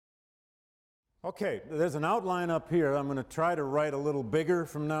Okay, there's an outline up here. I'm going to try to write a little bigger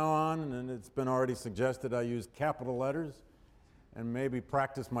from now on, and it's been already suggested I use capital letters and maybe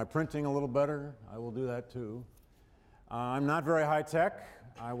practice my printing a little better. I will do that too. I'm not very high tech.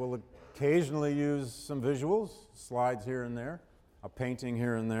 I will occasionally use some visuals, slides here and there, a painting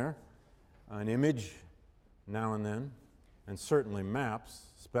here and there, an image now and then, and certainly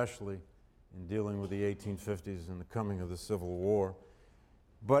maps, especially in dealing with the 1850s and the coming of the Civil War.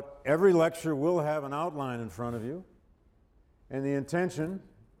 But every lecture will have an outline in front of you, and the intention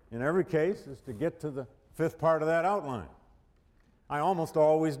in every case is to get to the fifth part of that outline. I almost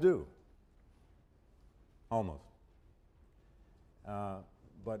always do. Almost.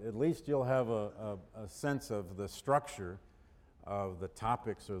 But at least you'll have a sense of the structure of the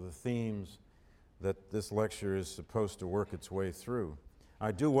topics or the themes that this lecture is supposed to work its way through.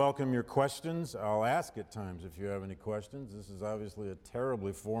 I do welcome your questions. I'll ask at times if you have any questions. This is obviously a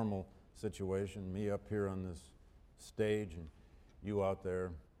terribly formal situation, me up here on this stage and you out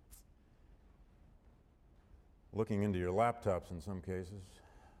there looking into your laptops in some cases,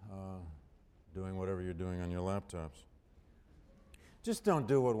 doing whatever you're doing on your laptops. Just don't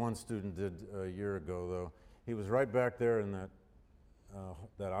do what one student did a year ago, though. He was right back there in that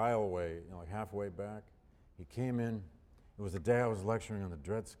aisleway, like halfway back. He came in. It was the day I was lecturing on the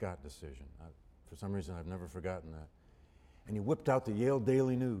Dred Scott decision. For some reason, I've never forgotten that. And he whipped out the Yale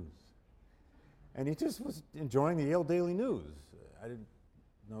Daily News. And he just was enjoying the Yale Daily News. I didn't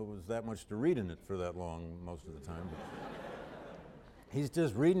know it was that much to read in it for that long most of the time. But he's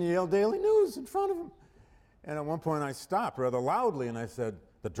just reading the Yale Daily News in front of him. And at one point I stopped rather loudly and I said,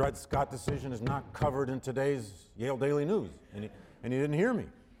 "The Dred Scott decision is not covered in today's Yale Daily News." And he didn't hear me.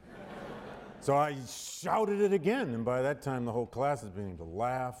 So I shouted it again, and by that time the whole class is beginning to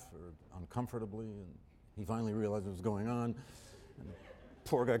laugh uncomfortably, and he finally realized what was going on. And the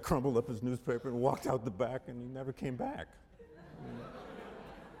poor guy crumpled up his newspaper and walked out the back, and he never came back.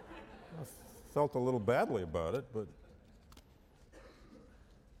 I felt a little badly about it, but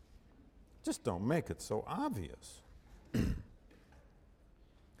just don't make it so obvious.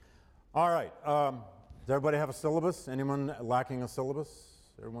 All right, does everybody have a syllabus? Anyone lacking a syllabus?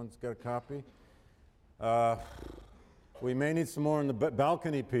 Everyone's got a copy? We may need some more in the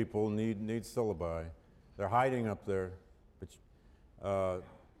balcony. People need syllabi. They're hiding up there. But,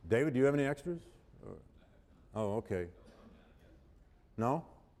 David, do you have any extras? Oh, okay. No?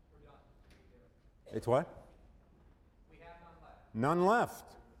 It's what? We have none left. None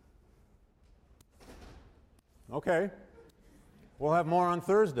left. Okay. We'll have more on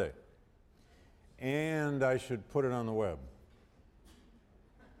Thursday. And I should put it on the web.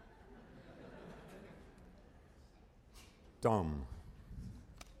 Dumb.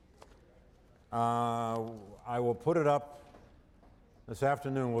 I will put it up this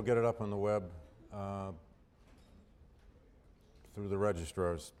afternoon. We'll get it up on the web through the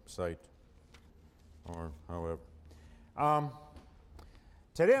registrar's site or however.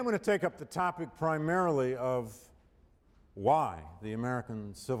 Today I'm going to take up the topic primarily of why the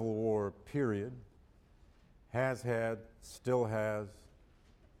American Civil War period has had, still has,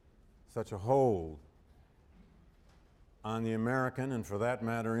 such a hold on the American, and for that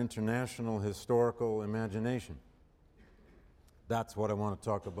matter, international historical imagination. That's what I want to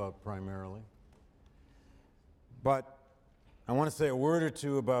talk about primarily. But I want to say a word or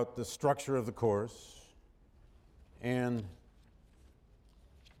two about the structure of the course and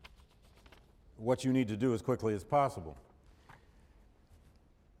what you need to do as quickly as possible.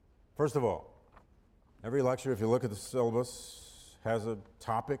 First of all, every lecture, if you look at the syllabus, has a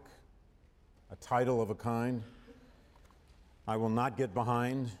topic, a title of a kind. I will not get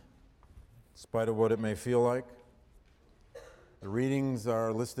behind, in spite of what it may feel like. The readings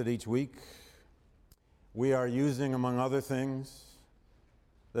are listed each week. We are using, among other things,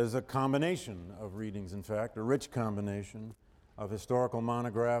 there's a combination of readings, in fact, a rich combination of historical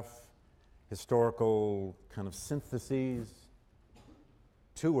monograph, historical kind of syntheses,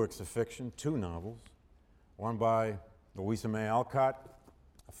 2 works of fiction, 2 novels, one by Louisa May Alcott,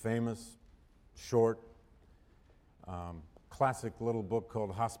 a famous, short, classic little book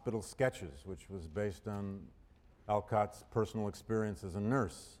called Hospital Sketches, which was based on Alcott's personal experience as a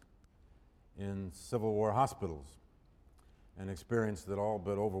nurse in Civil War hospitals, an experience that all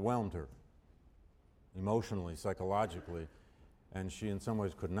but overwhelmed her emotionally, psychologically, and she in some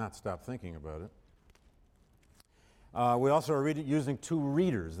ways could not stop thinking about it. We also are using 2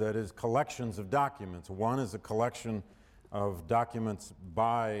 readers, that is, collections of documents. One is a collection of documents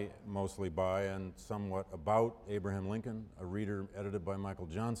mostly by, and somewhat about Abraham Lincoln, a reader edited by Michael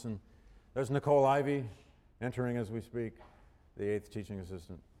Johnson. There's Nicole Ivey, entering as we speak, the 8th teaching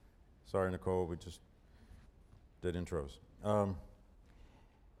assistant. Sorry, Nicole, we just did intros.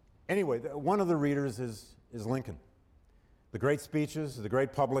 Anyway, one of the readers is Lincoln. The great speeches, the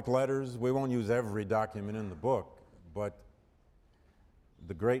great public letters, we won't use every document in the book, but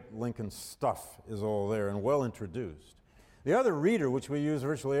the great Lincoln stuff is all there and well introduced. The other reader, which we use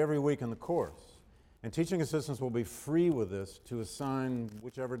virtually every week in the course, and teaching assistants will be free with this to assign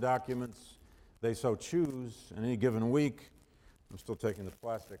whichever documents they so choose in any given week. I'm still taking the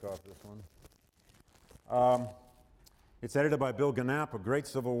plastic off this one. It's edited by Bill Gannap, a great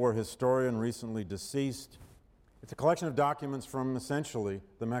Civil War historian recently deceased. It's a collection of documents from essentially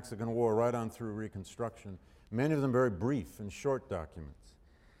the Mexican War right on through Reconstruction, many of them very brief and short documents,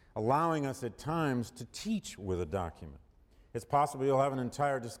 allowing us at times to teach with a document. It's possible you'll have an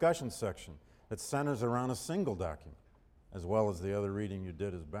entire discussion section that centers around a single document, as well as the other reading you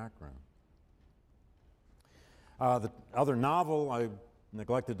did as background. The other novel I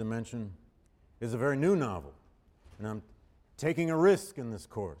neglected to mention is a very new novel, and I'm taking a risk in this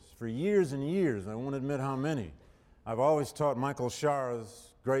course. For years and years, I won't admit how many, I've always taught Michael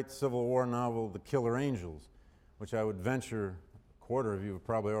Shara's great Civil War novel, The Killer Angels, which I would venture a quarter of you have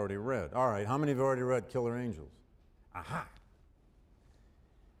probably already read. All right, how many have already read Killer Angels? Aha!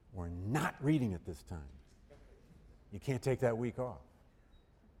 We're not reading it this time. You can't take that week off.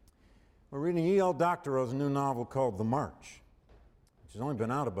 We're reading E.L. Doctorow's new novel called The March, which has only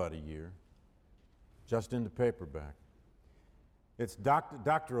been out about a year, just into paperback. It's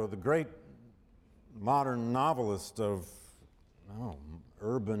Doctorow, the great modern novelist of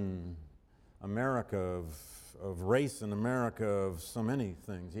urban America, of race in America, of so many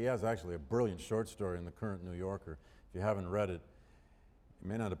things. He has actually a brilliant short story in the current New Yorker. If you haven't read it, it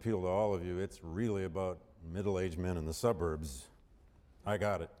may not appeal to all of you. It's really about middle-aged men in the suburbs. I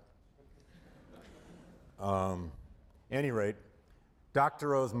got it. Any rate,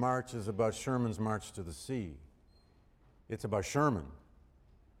 Doctorow's March is about Sherman's march to the sea. It's about Sherman,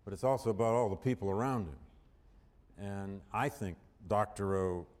 but it's also about all the people around him. And I think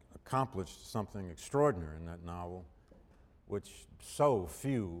Doctorow accomplished something extraordinary in that novel, which so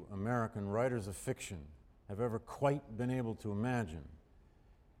few American writers of fiction have ever quite been able to imagine.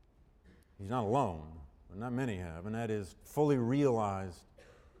 He's not alone, but not many have, and that is fully realized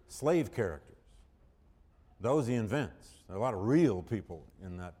slave characters. Those he invents. There are a lot of real people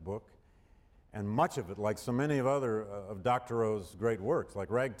in that book, and much of it, like so many of other of Doctorow's great works,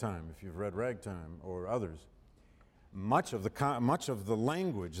 like Ragtime, if you've read Ragtime, or others, much of the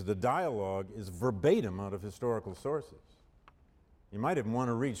language, the dialogue, is verbatim out of historical sources. You might even want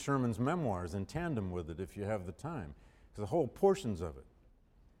to read Sherman's memoirs in tandem with it if you have the time, because the whole portions of it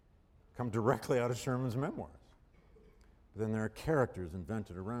come directly out of Sherman's memoirs. But then there are characters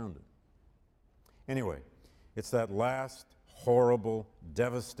invented around it. Anyway, it's that last horrible,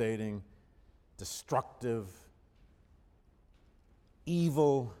 devastating, destructive,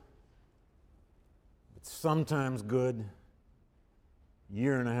 evil, but sometimes good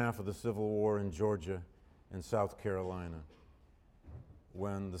year and a half of the Civil War in Georgia and South Carolina,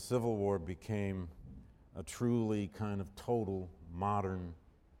 when the Civil War became a truly kind of total modern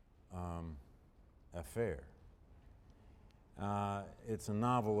affair. It's a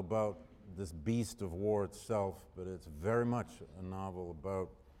novel about this beast of war itself, but it's very much a novel about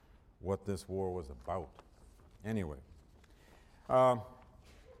what this war was about. Anyway, I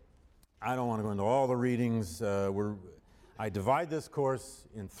don't want to go into all the readings. I divide this course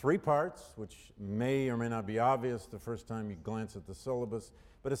in 3 parts, which may or may not be obvious the first time you glance at the syllabus,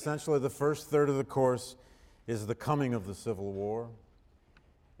 but essentially the first third of the course is the coming of the Civil War.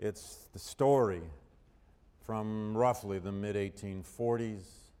 It's the story from roughly the mid-1840s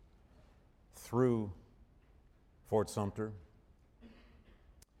through Fort Sumter.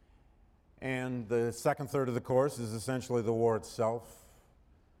 And the second third of the course is essentially the war itself,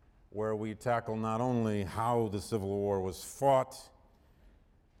 where we tackle not only how the Civil War was fought,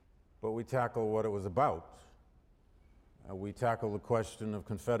 but we tackle what it was about. We tackle the question of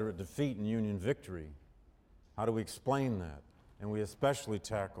Confederate defeat and Union victory. How do we explain that? And we especially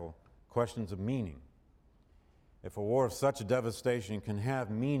tackle questions of meaning. If a war of such a devastation can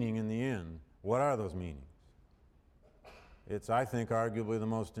have meaning in the end, what are those meanings? It's, I think, arguably the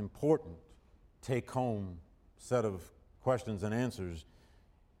most important take-home set of questions and answers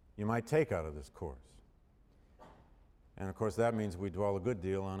you might take out of this course. And of course, that means we dwell a good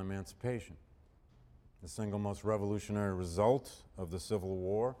deal on emancipation, the single most revolutionary result of the Civil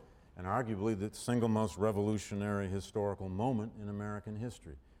War, and arguably the single most revolutionary historical moment in American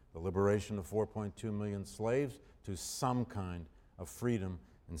history, the liberation of 4.2 million slaves to some kind of freedom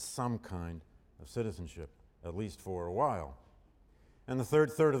and some kind of citizenship, at least for a while. And the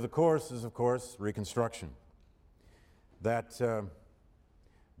third third of the course is, of course, Reconstruction. That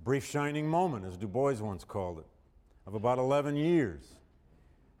brief shining moment, as Du Bois once called it, of about 11 years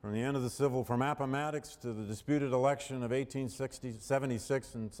from the end of the Civil, from Appomattox to the disputed election of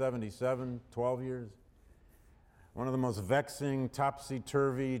 1876 and 77, 12 years. One of the most vexing,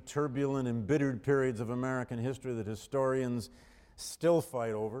 topsy-turvy, turbulent, embittered periods of American history that historians still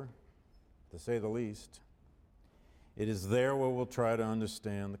fight over, to say the least. It is there where we'll try to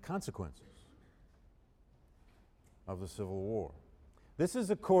understand the consequences of the Civil War. This is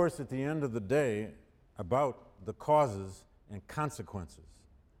a course at the end of the day about the causes and consequences,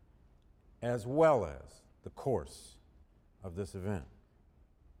 as well as the course of this event.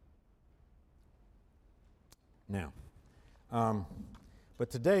 Now, but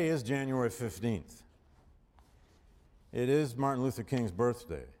today is January 15th. It is Martin Luther King's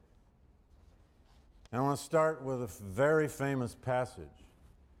birthday. And I want to start with a very famous passage.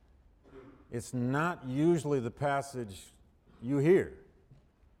 It's not usually the passage you hear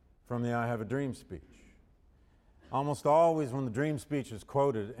from the I Have a Dream speech. Almost always when the dream speech is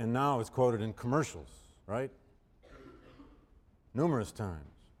quoted, and now it's quoted in commercials, right? Numerous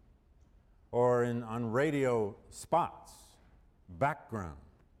times. Or on radio spots, background.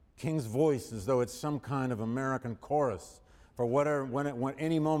 King's voice as though it's some kind of American chorus for whatever, when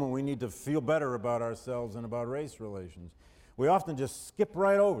any moment we need to feel better about ourselves and about race relations. We often just skip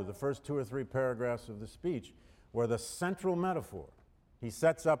right over the first 2 or 3 paragraphs of the speech, where the central metaphor he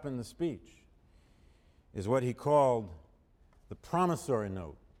sets up in the speech is what he called the promissory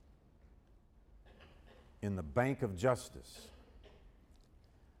note in the Bank of Justice.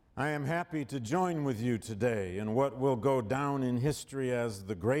 I am happy to join with you today in what will go down in history as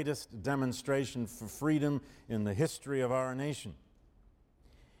the greatest demonstration for freedom in the history of our nation.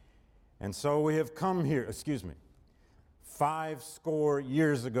 And so we have come here, 50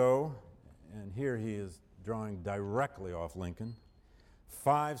 years ago, and here he is drawing directly off Lincoln.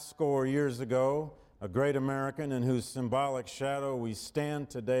 50 years ago, a great American in whose symbolic shadow we stand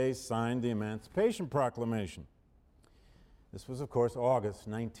today signed the Emancipation Proclamation. This was, of course, August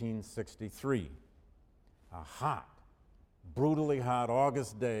 1963. A hot, brutally hot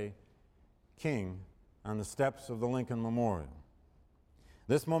August day, King on the steps of the Lincoln Memorial.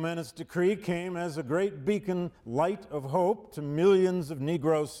 This momentous decree came as a great beacon light of hope to millions of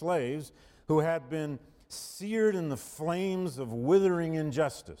Negro slaves who had been seared in the flames of withering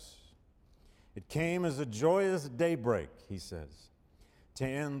injustice. It came as a joyous daybreak, he says, to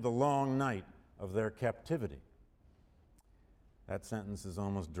end the long night of their captivity. That sentence is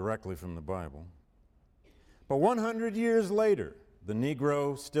almost directly from the Bible. But 100 years later, the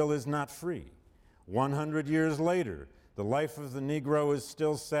Negro still is not free. 100 years later, the life of the Negro is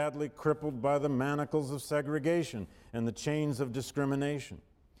still sadly crippled by the manacles of segregation and the chains of discrimination.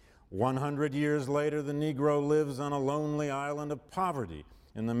 100 years later, the Negro lives on a lonely island of poverty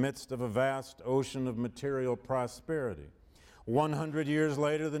in the midst of a vast ocean of material prosperity. 100 years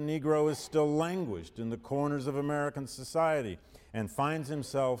later, the Negro is still languished in the corners of American society and finds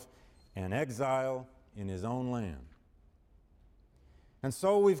himself an exile in his own land. And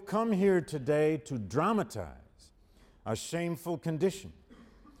so we've come here today to dramatize a shameful condition.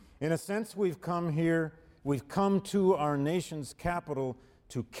 In a sense, we've come to our nation's capital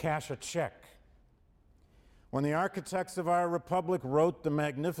to cash a check. When the architects of our republic wrote the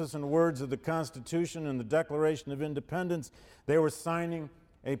magnificent words of the Constitution and the Declaration of Independence, they were signing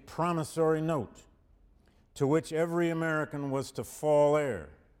a promissory note to which every American was to fall heir.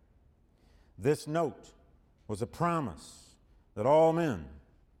 This note was a promise that all men,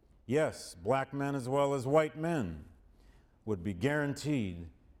 yes, black men as well as white men, would be guaranteed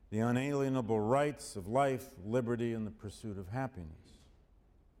the unalienable rights of life, liberty, and the pursuit of happiness.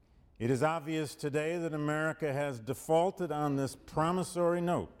 It is obvious today that America has defaulted on this promissory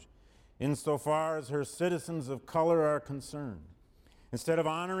note insofar as her citizens of color are concerned. Instead of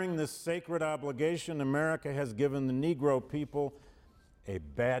honoring this sacred obligation, America has given the Negro people a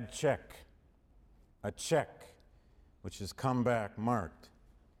bad check, a check which has come back marked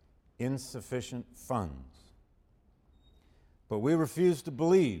insufficient funds. But we refuse to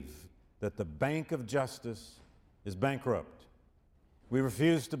believe that the Bank of Justice is bankrupt. We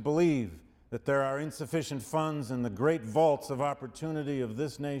refuse to believe that there are insufficient funds in the great vaults of opportunity of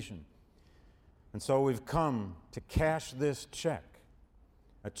this nation. And so we've come to cash this check,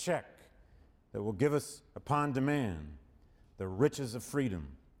 a check that will give us, upon demand, the riches of freedom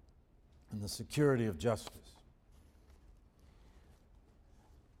and the security of justice.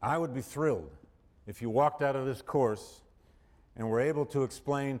 I would be thrilled if you walked out of this course and were able to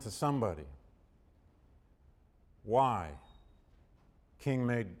explain to somebody why King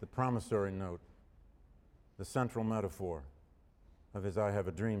made the promissory note the central metaphor of his I Have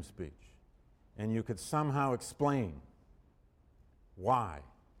a Dream speech. And you could somehow explain why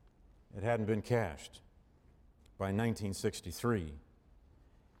it hadn't been cashed by 1963,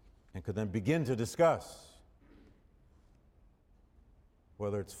 and could then begin to discuss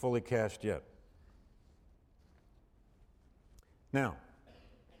whether it's fully cashed yet. Now,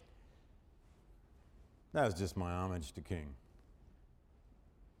 that was just my homage to King.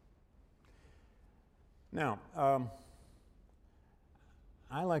 Now,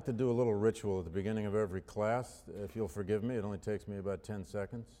 I like to do a little ritual at the beginning of every class. If you'll forgive me, it only takes me about 10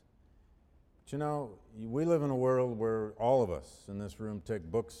 seconds. But you know, we live in a world where all of us in this room take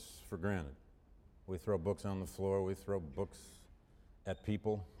books for granted. We throw books on the floor, we throw books at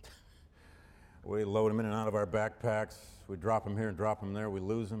people. We load them in and out of our backpacks, we drop them here and drop them there, we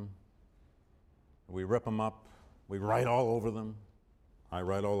lose them. We rip them up, we write all over them. I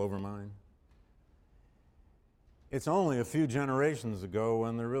write all over mine. It's only a few generations ago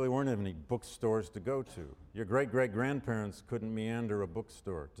when there really weren't any bookstores to go to. Your great-great-grandparents couldn't meander a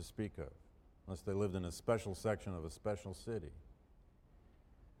bookstore to speak of, unless they lived in a special section of a special city.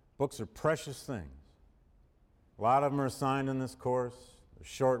 Books are precious things. A lot of them are assigned in this course. There's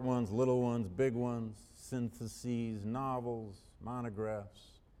short ones, little ones, big ones, syntheses, novels, monographs.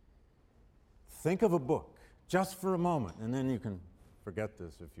 Think of a book, just for a moment, and then you can forget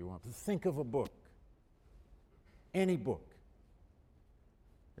this if you want. But think of a book. Any book.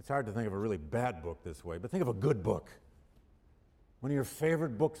 It's hard to think of a really bad book this way, but think of a good book. One of your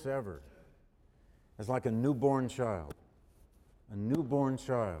favorite books ever. It's like a newborn child. A newborn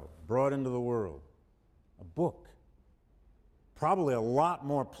child brought into the world. A book. Probably a lot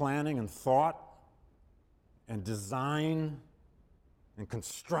more planning and thought and design and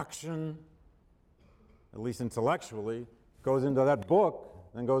construction, at least intellectually, goes into that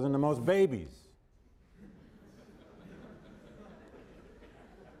book than goes into most babies.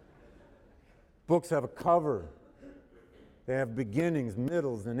 Books have a cover. They have beginnings,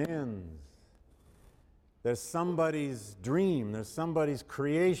 middles, and ends. There's somebody's dream. There's somebody's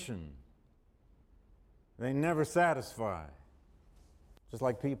creation. They never satisfy, just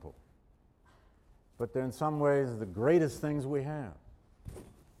like people. But they're in some ways the greatest things we have.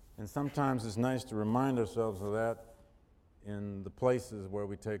 And sometimes it's nice to remind ourselves of that in the places where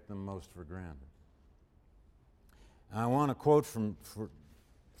we take them most for granted. I want to quote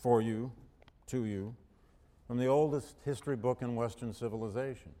for you, to you, from the oldest history book in Western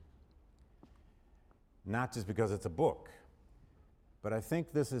civilization. Not just because it's a book, but I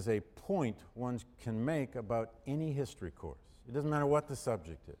think this is a point one can make about any history course. It doesn't matter what the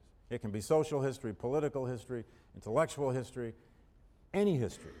subject is. It can be social history, political history, intellectual history, any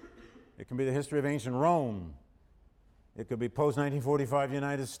history. It can be the history of ancient Rome. It could be post-1945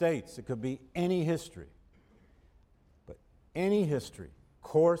 United States. It could be any history. But any history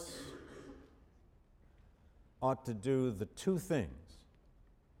course ought to do the two things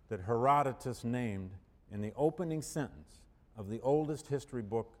that Herodotus named in the opening sentence of the oldest history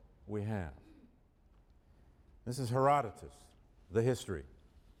book we have. This is Herodotus, the history.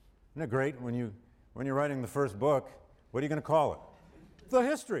 Isn't it great when you're writing the first book, what are you going to call it? The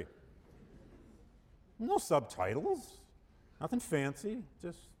history. No subtitles, nothing fancy,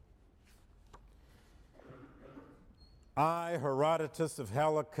 just I, Herodotus of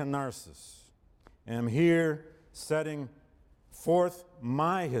Halicarnassus, am here setting forth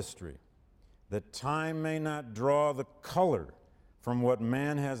my history, that time may not draw the color from what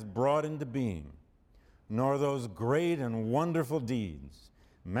man has brought into being, nor those great and wonderful deeds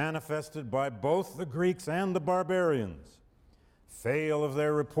manifested by both the Greeks and the barbarians fail of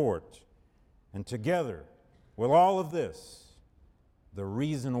their report, and together with all of this, the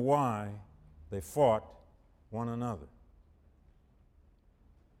reason why they fought one another.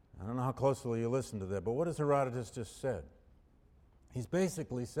 I don't know how closely you listen to that, but what has Herodotus just said? He's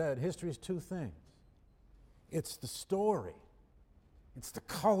basically said history is two things. It's the story. It's the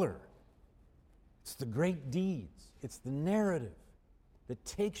color. It's the great deeds. It's the narrative that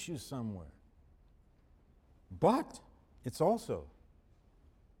takes you somewhere. But it's also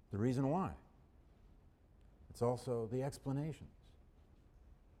the reason why. It's also the explanations.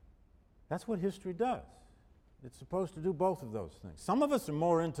 That's what history does. It's supposed to do both of those things. Some of us are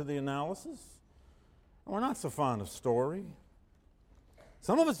more into the analysis, and we're not so fond of story.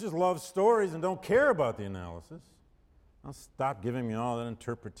 Some of us just love stories and don't care about the analysis. I'll stop giving me all that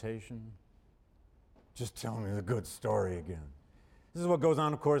interpretation. Just tell me the good story again. This is what goes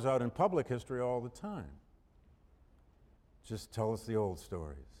on, of course, out in public history all the time. Just tell us the old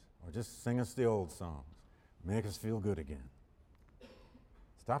stories, or just sing us the old songs. Make us feel good again.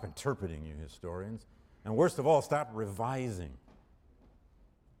 Stop interpreting, you historians. And worst of all, stop revising.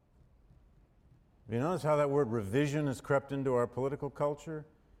 Have you noticed how that word revision has crept into our political culture?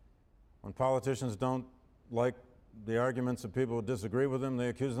 When politicians don't like the arguments of people who disagree with them, they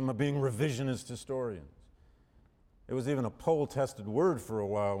accuse them of being revisionist historians. It was even a poll-tested word for a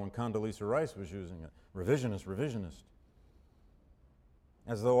while when Condoleezza Rice was using it. Revisionist, revisionist.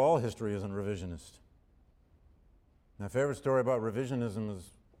 As though all history isn't revisionist. My favorite story about revisionism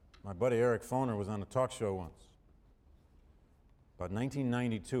is my buddy Eric Foner was on a talk show once. About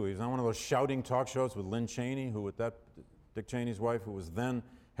 1992, he was on one of those shouting talk shows with Lynn Cheney, Dick Cheney's wife, who was then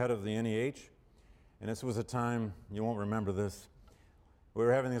head of the NEH. And this was a time, you won't remember this, we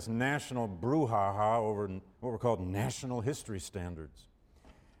were having this national brouhaha over what were called national history standards.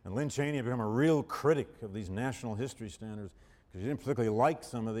 And Lynn Cheney had become a real critic of these national history standards because she didn't particularly like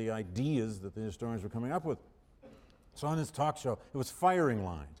some of the ideas that the historians were coming up with. So on this talk show, it was firing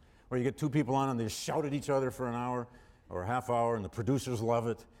line, where you get two people on and they shout at each other for an hour or a half hour, and the producers love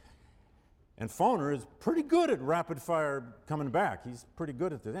it. And Foner is pretty good at rapid fire coming back. He's pretty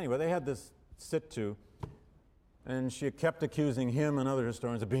good at this. Anyway, they had this sit-to, and she kept accusing him and other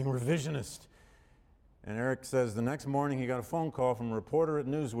historians of being revisionist. And Eric says the next morning he got a phone call from a reporter at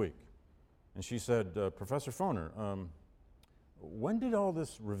Newsweek. And she said, Professor Foner, when did all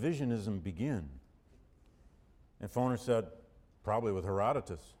this revisionism begin? And Foner said, probably with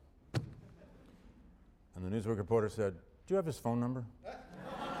Herodotus. And the Newsweek reporter said, do you have his phone number?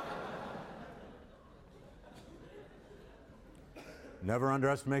 Never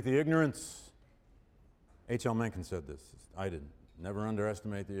underestimate the ignorance. H.L. Mencken said this. I didn't. Never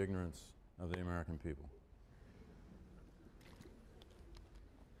underestimate the ignorance of the American people.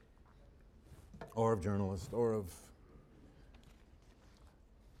 Or of journalists, or of...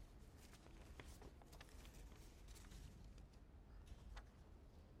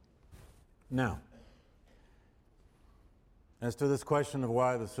 Now, as to this question of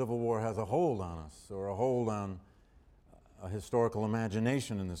why the Civil War has a hold on us, or a hold on a historical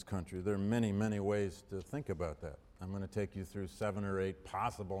imagination in this country, there are many, many ways to think about that. I'm going to take you through 7 or 8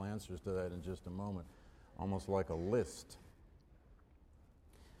 possible answers to that in just a moment, almost like a list.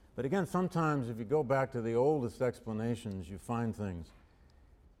 But again, sometimes if you go back to the oldest explanations, you find things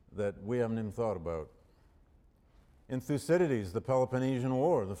that we haven't even thought about. In Thucydides, the Peloponnesian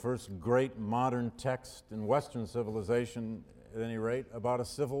War, the first great modern text in Western civilization, at any rate, about a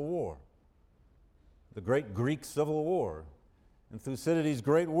civil war. The great Greek Civil War. In Thucydides'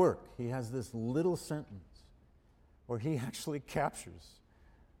 great work, he has this little sentence where he actually captures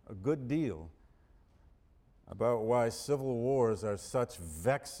a good deal about why civil wars are such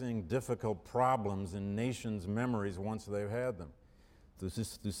vexing, difficult problems in nations' memories once they've had them.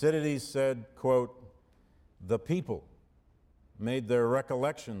 Thucydides said, quote, the people made their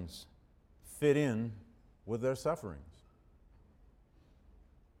recollections fit in with their sufferings.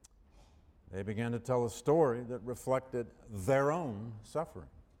 They began to tell a story that reflected their own suffering.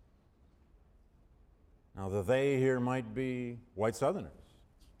 Now, the they here might be white Southerners.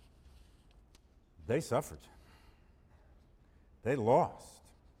 They suffered. They lost.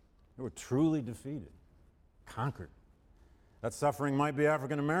 They were truly defeated, conquered. That suffering might be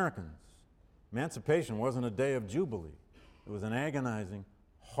African Americans. Emancipation wasn't a day of jubilee. It was an agonizing,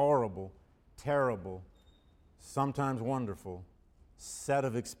 horrible, terrible, sometimes wonderful set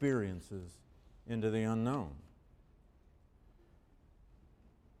of experiences into the unknown.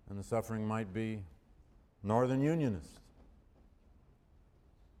 And the suffering might be Northern Unionists.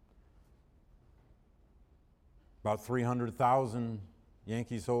 About 300,000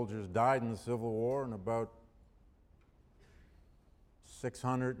 Yankee soldiers died in the Civil War, and about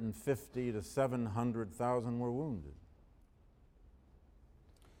 650 to 700,000 were wounded.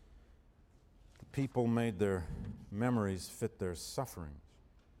 The people made their memories fit their sufferings.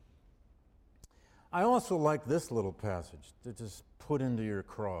 I also like this little passage to just put into your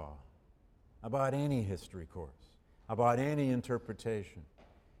craw about any history course, about any interpretation.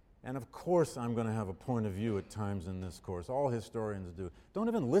 And of course I'm going to have a point of view at times in this course. All historians do. Don't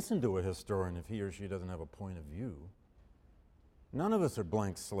even listen to a historian if he or she doesn't have a point of view. None of us are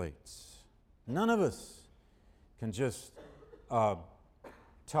blank slates. None of us can just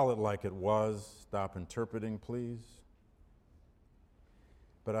tell it like it was. Stop interpreting, please.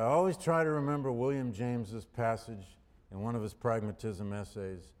 But I always try to remember William James's passage in one of his pragmatism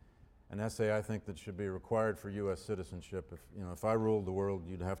essays, an essay I think that should be required for U.S. citizenship. If I ruled the world,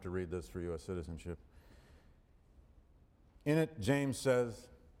 you'd have to read this for U.S. citizenship. In it, James says,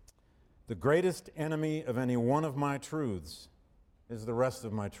 the greatest enemy of any one of my truths is the rest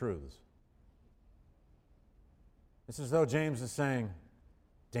of my truths. It's as though James is saying,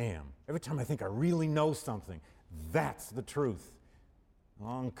 damn, every time I think I really know something, that's the truth.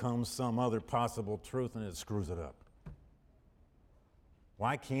 Along comes some other possible truth and it screws it up.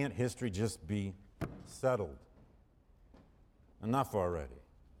 Why can't history just be settled? Enough already.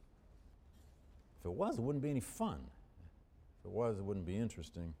 If it was, it wouldn't be any fun. If it was, it wouldn't be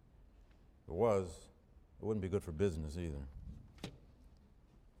interesting. If it was, it wouldn't be good for business either.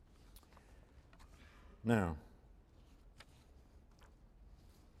 Now,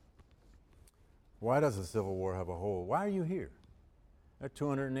 why does the Civil War have a hole? Why are you here? There are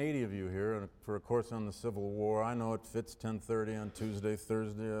 280 of you here for a course on the Civil War. I know it fits 10:30 on Tuesday,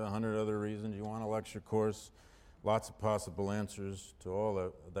 Thursday, 100 other reasons. You want a lecture course, lots of possible answers to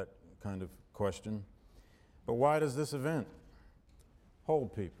all that kind of question. But why does this event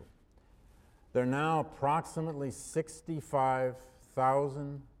hold people? There are now approximately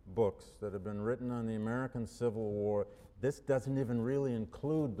 65,000 books that have been written on the American Civil War. This doesn't even really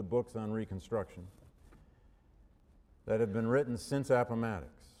include the books on Reconstruction that have been written since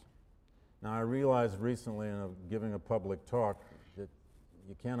Appomattox. Now, I realized recently in giving a public talk that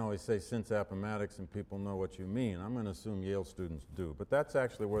you can't always say since Appomattox and people know what you mean. I'm going to assume Yale students do, but that's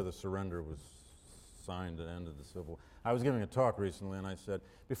actually where the surrender was signed at the end of the Civil War. I was giving a talk recently and I said,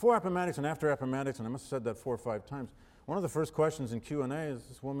 before Appomattox and after Appomattox, and I must have said that 4 or 5 times, one of the first questions in Q&A is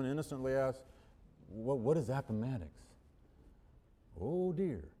this woman innocently asked, what is Appomattox? Oh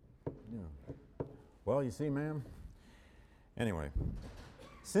dear. You know. Well, you see, ma'am. Anyway,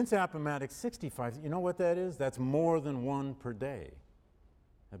 since Appomattox, 65, you know what that is? That's more than one per day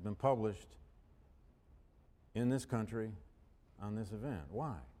have been published in this country on this event.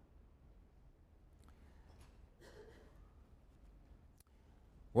 Why?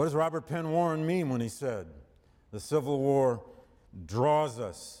 What does Robert Penn Warren mean when he said, the Civil War draws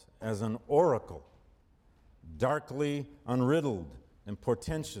us as an oracle, darkly unriddled and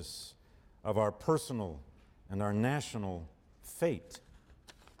portentous of our personal and our national fate?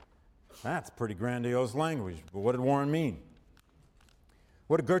 That's pretty grandiose language, but what did Warren mean?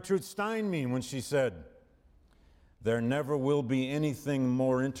 What did Gertrude Stein mean when she said, there never will be anything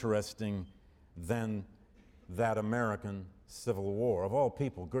more interesting than that American Civil War? Of all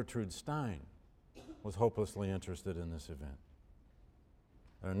people, Gertrude Stein was hopelessly interested in this event.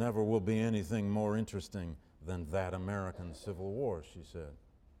 There never will be anything more interesting than that American Civil War, she said.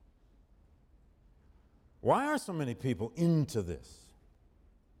 Why are so many people into this?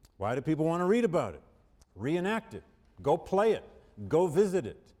 Why do people want to read about it, reenact it, go play it, go visit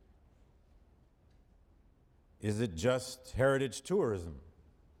it? Is it just heritage tourism?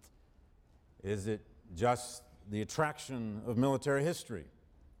 Is it just the attraction of military history?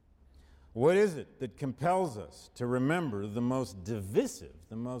 What is it that compels us to remember the most divisive,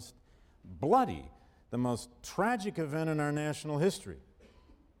 the most bloody, the most tragic event in our national history?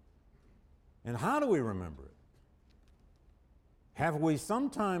 And how do we remember it? Have we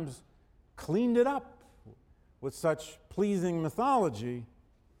sometimes cleaned it up with such pleasing mythology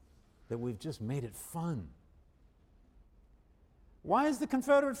that we've just made it fun? Why is the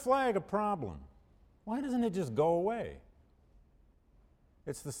Confederate flag a problem? Why doesn't it just go away?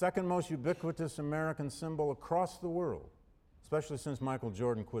 It's the second most ubiquitous American symbol across the world, especially since Michael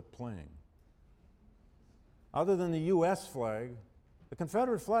Jordan quit playing. Other than the U.S. flag, the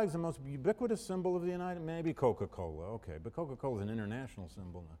Confederate flag is the most ubiquitous symbol of the United, maybe Coca-Cola, okay, but Coca-Cola is an international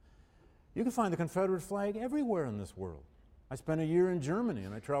symbol now. You can find the Confederate flag everywhere in this world. I spent a year in Germany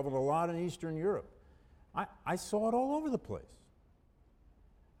and I traveled a lot in Eastern Europe. I saw it all over the place.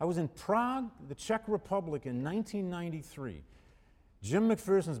 I was in Prague, the Czech Republic in 1993. Jim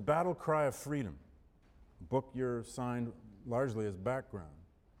McPherson's Battle Cry of Freedom, a book you're signed largely as background.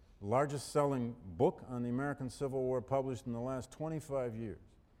 The largest selling book on the American Civil War published in the last 25 years.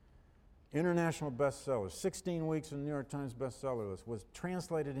 International bestseller, 16 weeks in the New York Times bestseller list, was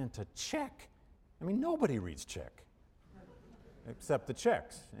translated into Czech. I mean, nobody reads Czech, except the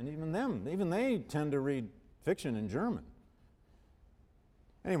Czechs. And even they tend to read fiction in German.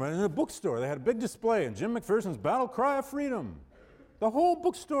 Anyway, in a bookstore, they had a big display in Jim McPherson's Battle Cry of Freedom. The whole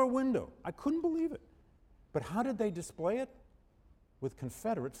bookstore window. I couldn't believe it. But how did they display it? With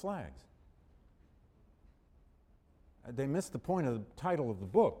Confederate flags. They missed the point of the title of the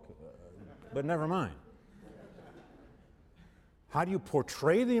book, but never mind. How do you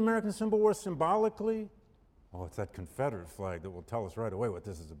portray the American Civil War symbolically? Oh, it's that Confederate flag that will tell us right away what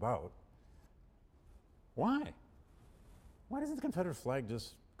this is about. Why? Why doesn't the Confederate flag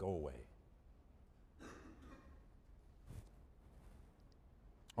just go away?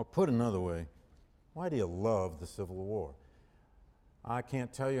 Or put another way, why do you love the Civil War? I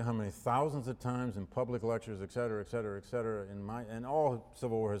can't tell you how many thousands of times in public lectures, et cetera, and all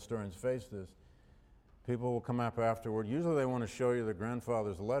Civil War historians face this. People will come up afterward. Usually they want to show you their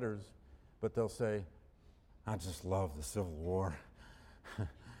grandfather's letters, but they'll say, I just love the Civil War.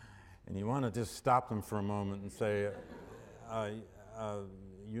 And you want to just stop them for a moment and say,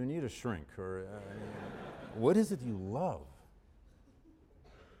 you need a shrink, or what is it you love?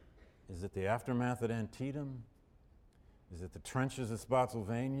 Is it the aftermath at Antietam? Is it the trenches at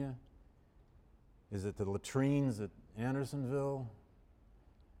Spotsylvania? Is it the latrines at Andersonville?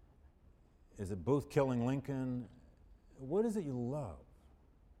 Is it Booth killing Lincoln? What is it you love?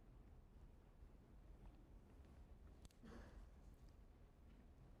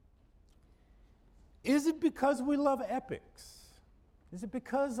 Is it because we love epics? Is it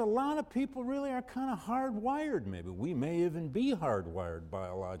because a lot of people really are kind of hardwired, maybe? We may even be hardwired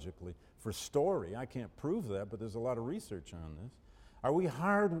biologically for story. I can't prove that, but there's a lot of research on this. Are we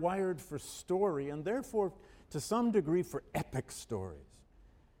hardwired for story and therefore, to some degree, for epic stories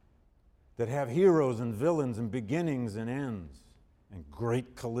that have heroes and villains and beginnings and ends and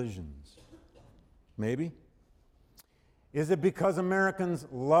great collisions? Maybe. Is it because Americans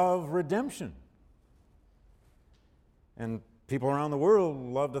love redemption? And people around the world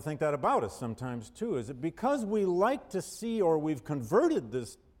love to think that about us sometimes too. Is it because we like to see, or we've converted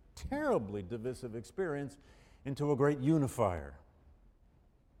this terribly divisive experience into a great unifier?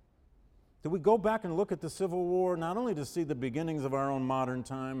 Do we go back and look at the Civil War not only to see the beginnings of our own modern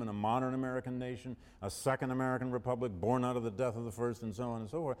time and a modern American nation, a second American republic born out of the death of the first, and so on and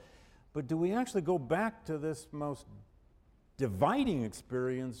so forth, but do we actually go back to this most dividing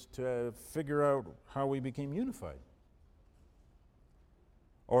experience to figure out how we became unified?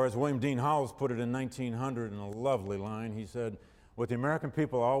 Or as William Dean Howells put it in 1900 in a lovely line, he said, what the American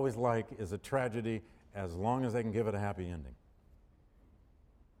people always like is a tragedy as long as they can give it a happy ending.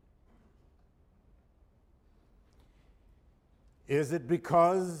 Is it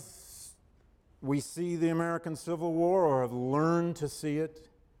because we see the American Civil War, or have learned to see it,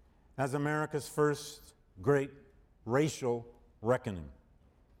 as America's first great racial reckoning,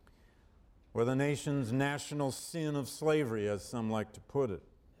 or the nation's national sin of slavery, as some like to put it,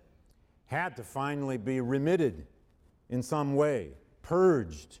 had to finally be remitted in some way,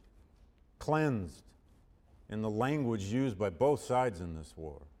 purged, cleansed, in the language used by both sides in this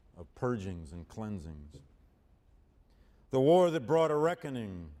war, of purgings and cleansings? The war that brought a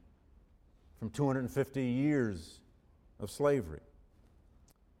reckoning from 250 years of slavery,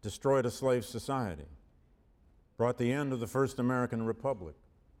 destroyed a slave society, brought the end of the first American Republic,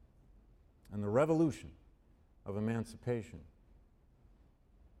 and the revolution of emancipation.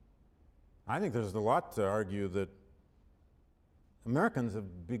 I think there's a lot to argue that Americans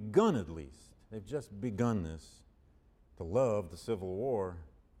have begun, at least, they've just begun this, to love the Civil War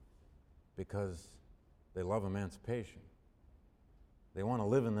because they love emancipation. They want to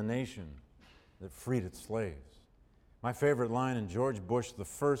live in the nation that freed its slaves. My favorite line in George Bush, the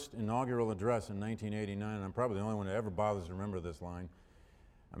first inaugural address in 1989, and I'm probably the only one who ever bothers to remember this line,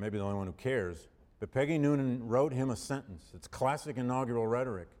 I may be the only one who cares, but Peggy Noonan wrote him a sentence. It's classic inaugural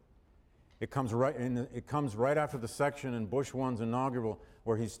rhetoric. It comes right after the section in Bush 1's inaugural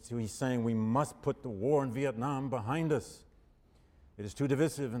where he's saying we must put the war in Vietnam behind us. It is too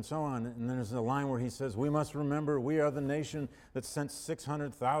divisive, and so on. And then there's a line where he says, we must remember we are the nation that sent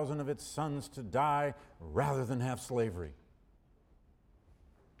 600,000 of its sons to die rather than have slavery.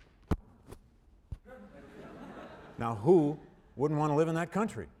 Now, who wouldn't want to live in that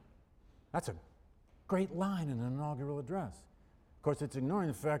country? That's a great line in an inaugural address. Of course, it's ignoring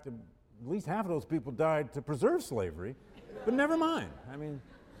the fact that at least half of those people died to preserve slavery, but never mind. I mean,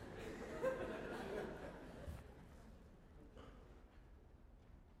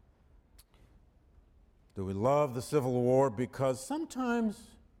 do we love the Civil War because sometimes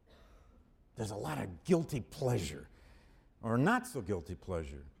there's a lot of guilty pleasure, or not so guilty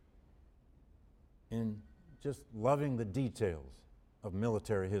pleasure, in just loving the details of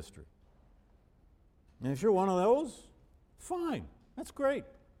military history? And if you're one of those, fine, that's great.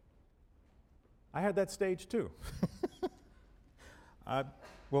 I had that stage too. I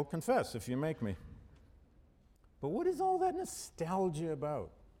will confess if you make me. But what is all that nostalgia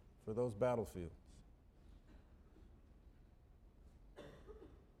about for those battlefields?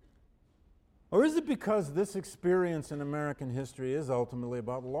 Or is it because this experience in American history is ultimately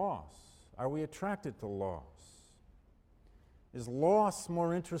about loss? Are we attracted to loss? Is loss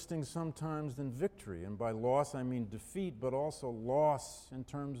more interesting sometimes than victory? And by loss I mean defeat, but also loss in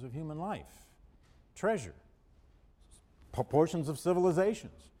terms of human life, treasure, portions of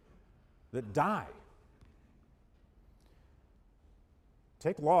civilizations that die.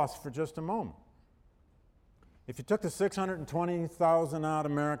 take loss for just a moment. If you took the 620,000 odd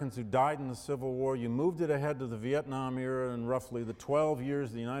Americans who died in the Civil War, you moved it ahead to the Vietnam era and roughly the 12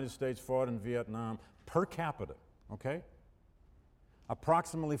 years the United States fought in Vietnam per capita, okay?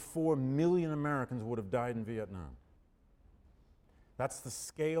 Approximately 4 million Americans would have died in Vietnam. That's the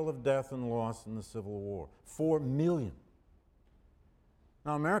scale of death and loss in the Civil War. 4 million.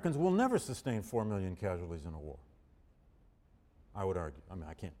 Now, Americans will never sustain 4 million casualties in a war, I would argue. I mean,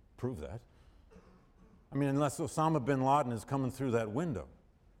 I can't prove that. I mean, unless Osama bin Laden is coming through that window.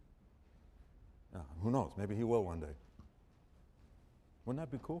 Who knows? Maybe he will one day. Wouldn't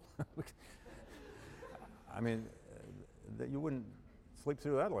that be cool? I mean, you wouldn't sleep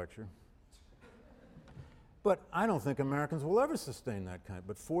through that lecture. But I don't think Americans will ever sustain that kind.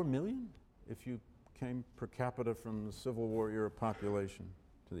 But 4 million, if you came per capita from the Civil War era population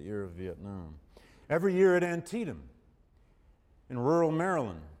to the era of Vietnam. Every year at Antietam, in rural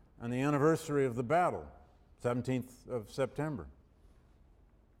Maryland, on the anniversary of the battle, 17th of September,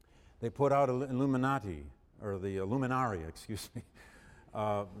 they put out Illuminati, or the Illuminaria, excuse me.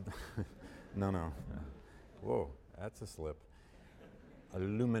 No. Whoa, that's a slip.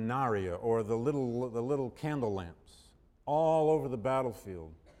 Illuminaria, or the little candle lamps, all over the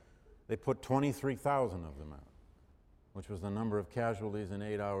battlefield. They put 23,000 of them out, which was the number of casualties in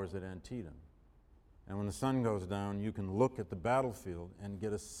 8 hours at Antietam. And when the sun goes down, you can look at the battlefield and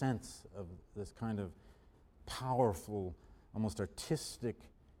get a sense of this kind of powerful, almost artistic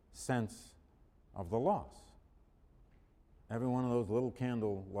sense of the loss. Every one of those little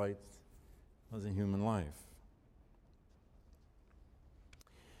candle lights was a human life.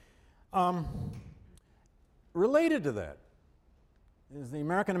 Related to that is the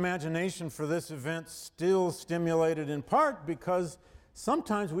American imagination for this event still stimulated in part because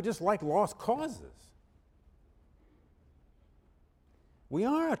sometimes we just like lost causes. We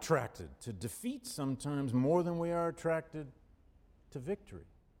are attracted to defeat sometimes more than we are attracted to victory.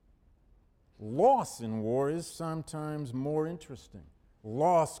 Loss in war is sometimes more interesting.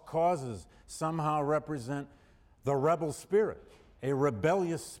 Lost causes somehow represent the rebel spirit, a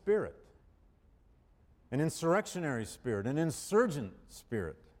rebellious spirit, an insurrectionary spirit, an insurgent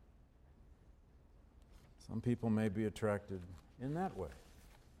spirit. Some people may be attracted in that way.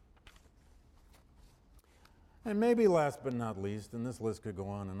 And maybe last but not least, and this list could go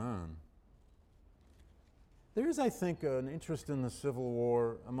on and on, there is, I think, an interest in the Civil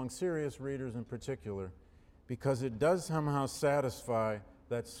War among serious readers in particular, because it does somehow satisfy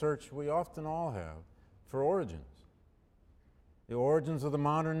that search we often all have for origins. The origins of the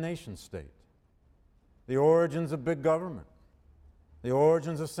modern nation state, the origins of big government, the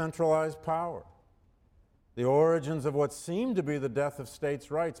origins of centralized power, the origins of what seemed to be the death of states'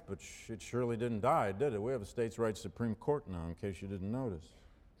 rights, but it surely didn't die, did it? We have a states' rights Supreme Court now, in case you didn't notice.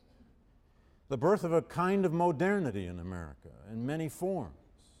 The birth of a kind of modernity in America, in many forms,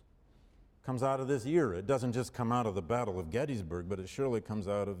 comes out of this era. It doesn't just come out of the Battle of Gettysburg, but it surely comes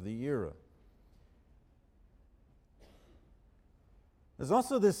out of the era. There's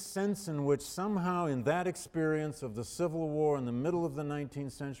also this sense in which somehow in that experience of the Civil War in the middle of the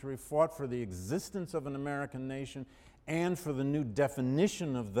 19th century fought for the existence of an American nation and for the new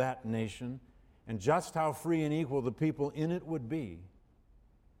definition of that nation and just how free and equal the people in it would be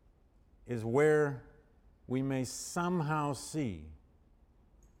is where we may somehow see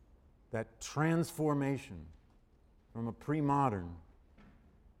that transformation from a pre-modern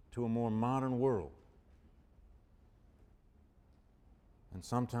to a more modern world. And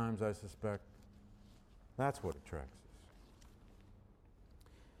sometimes I suspect that's what attracts us.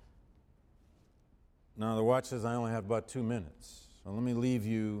 Now the watch says I only have about 2 minutes, so let me leave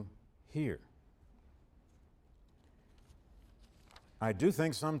you here. I do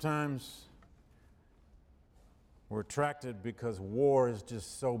think sometimes we're attracted because war is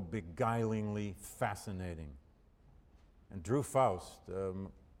just so beguilingly fascinating. And Drew Faust, a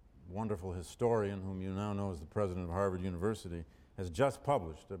wonderful historian whom you now know as the president of Harvard University, has just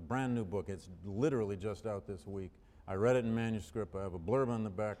published a brand new book. It's literally just out this week. I read it in manuscript. I have a blurb on the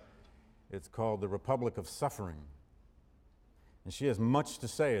back. It's called The Republic of Suffering. And she has much to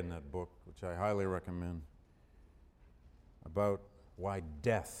say in that book, which I highly recommend, about why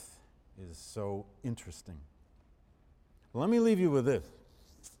death is so interesting. Let me leave you with this.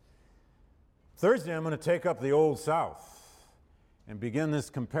 Thursday, I'm going to take up the Old South and begin this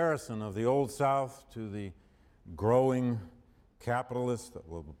comparison of the Old South to the growing capitalist,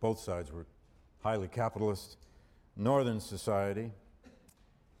 well, both sides were highly capitalist, northern society.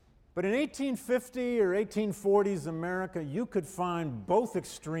 But in 1850 or 1840s America, you could find both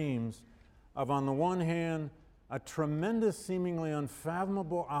extremes of, on the one hand, a tremendous, seemingly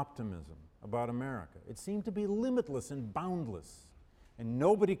unfathomable optimism about America. It seemed to be limitless and boundless, and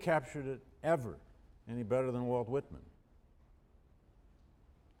nobody captured it ever any better than Walt Whitman.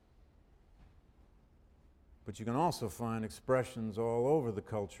 But you can also find expressions all over the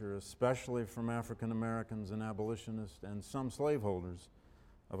culture, especially from African Americans and abolitionists and some slaveholders,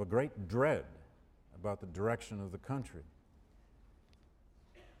 of a great dread about the direction of the country.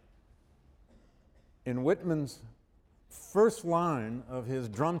 In Whitman's first line of his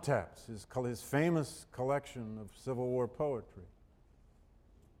drum taps, his famous collection of Civil War poetry,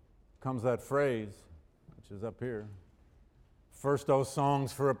 comes that phrase, which is up here, "First, O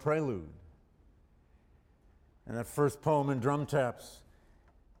songs for a prelude." And that first poem in Drum Taps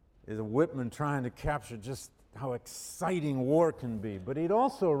is a Whitman trying to capture just how exciting war can be. But he'd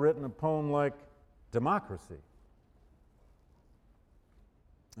also written a poem like Democracy.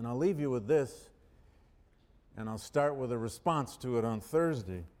 And I'll leave you with this, and I'll start with a response to it on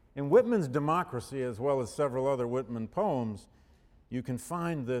Thursday. In Whitman's Democracy, as well as several other Whitman poems, you can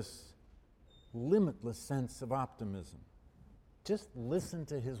find this limitless sense of optimism. Just listen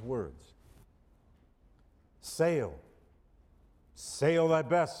to his words. Sail, sail thy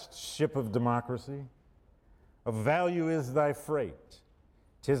best, ship of democracy. Of value is thy freight.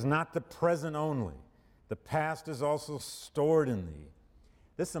 'Tis not the present only, the past is also stored in thee.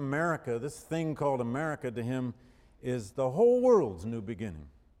 This America, this thing called America to him, is the whole world's new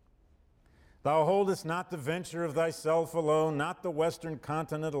beginning. Thou holdest not the venture of thyself alone, not the western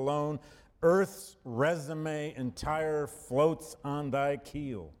continent alone. Earth's resume entire floats on thy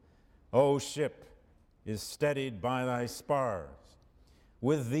keel. O ship, is steadied by thy spars.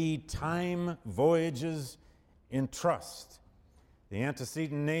 With thee time voyages in trust. The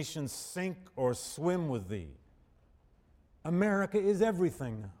antecedent nations sink or swim with thee. America is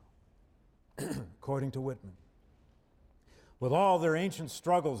everything now, according to Whitman. With all their ancient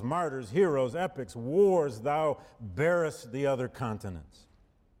struggles, martyrs, heroes, epics, wars, thou bearest the other continents.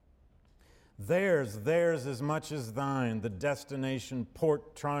 Theirs as much as thine, the destination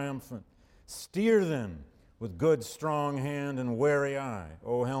port triumphant. Steer then with good strong hand and wary eye,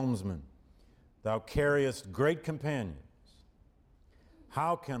 O helmsman. Thou carriest great companions.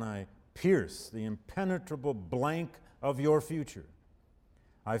 How can I pierce the impenetrable blank of your future?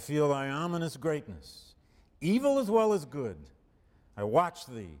 I feel thy ominous greatness, evil as well as good. I watch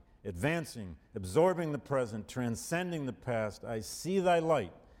thee, advancing, absorbing the present, transcending the past. I see thy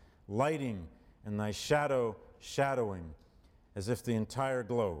light, lighting, and thy shadow, shadowing, as if the entire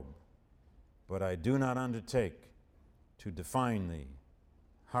globe. But I do not undertake to define thee.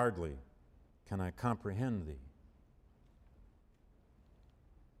 Hardly can I comprehend thee.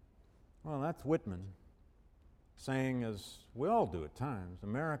 Well, that's Whitman saying, as we all do at times,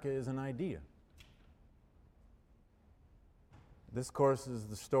 America is an idea. This course is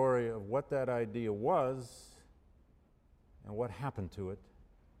the story of what that idea was and what happened to it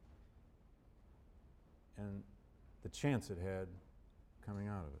and the chance it had coming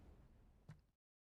out of it.